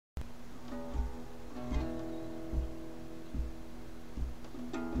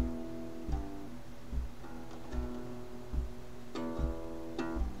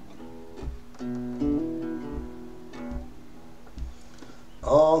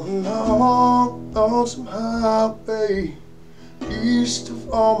On a long, lonesome highway east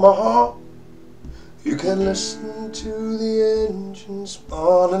of Omaha, you can listen to the engines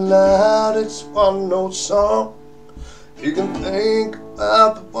running loud. It's one note song. You can think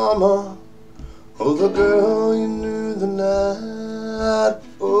about the woman or the girl you knew the night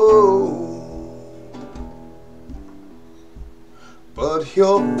before, but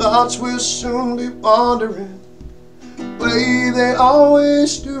your thoughts will soon be wandering way they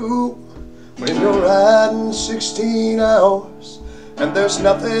always do when you're riding 16 hours and there's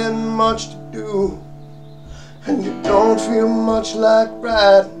nothing much to do, and you don't feel much like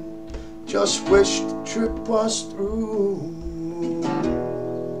riding, just wish the trip was through.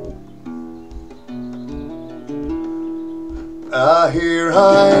 Here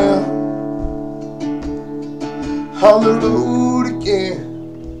I am on the road again.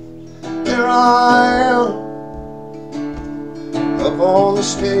 There I am up on the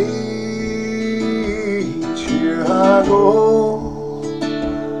stage. Here I go,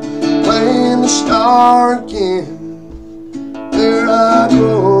 playing the star again. There I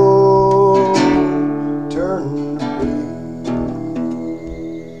go, turn the page.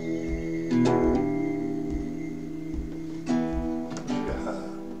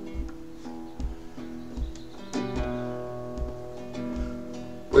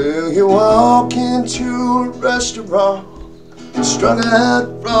 Well, you walk into a restaurant strung out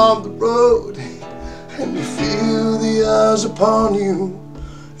from the road, and you feel the eyes upon you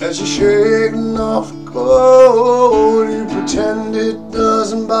as you're shaking off the cold. You pretend it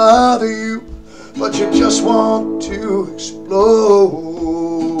doesn't bother you, but you just want to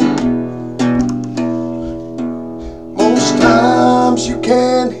explode. Most times you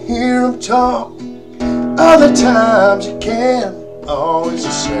can't hear them talk, other times you can. Always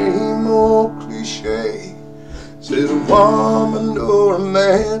the same old cliche. Is it a woman or a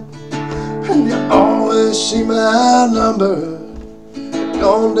man? And you always see my number.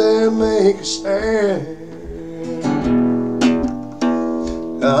 Don't dare make a stand.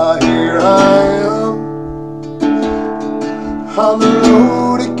 Here I am on the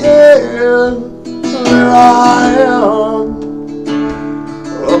road again. There I am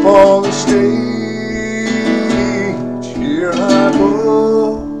up on the stage. Here I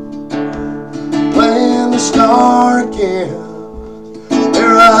go, playing the star again.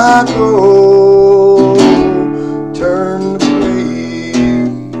 There I go, turn the page.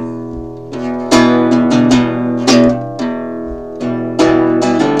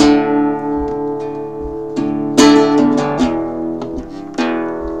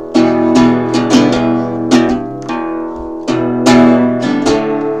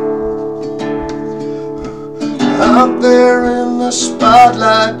 Out there in the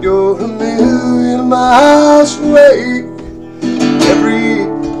spotlight, you're a million miles away. Every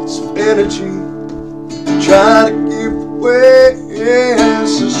ounce of energy try to give away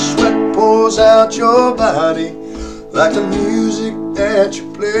as the sweat pours out your body like the music that you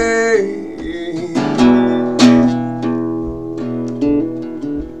play.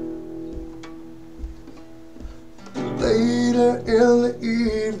 Later in the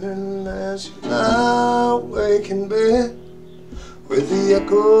evening, as you lie awake in bed, with the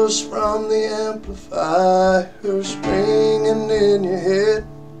echoes from the amplifiers ringing in your head,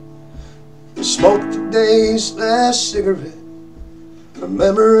 you smoke the day's last cigarette,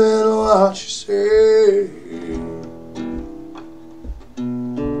 remembering what you said.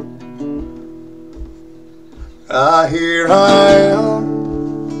 Here I am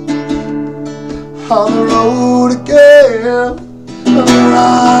on the road again. There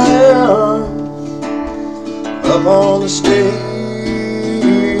I am up on the stage.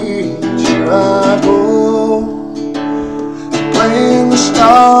 Here I go, playing the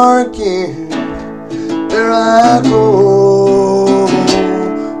star again. There I go.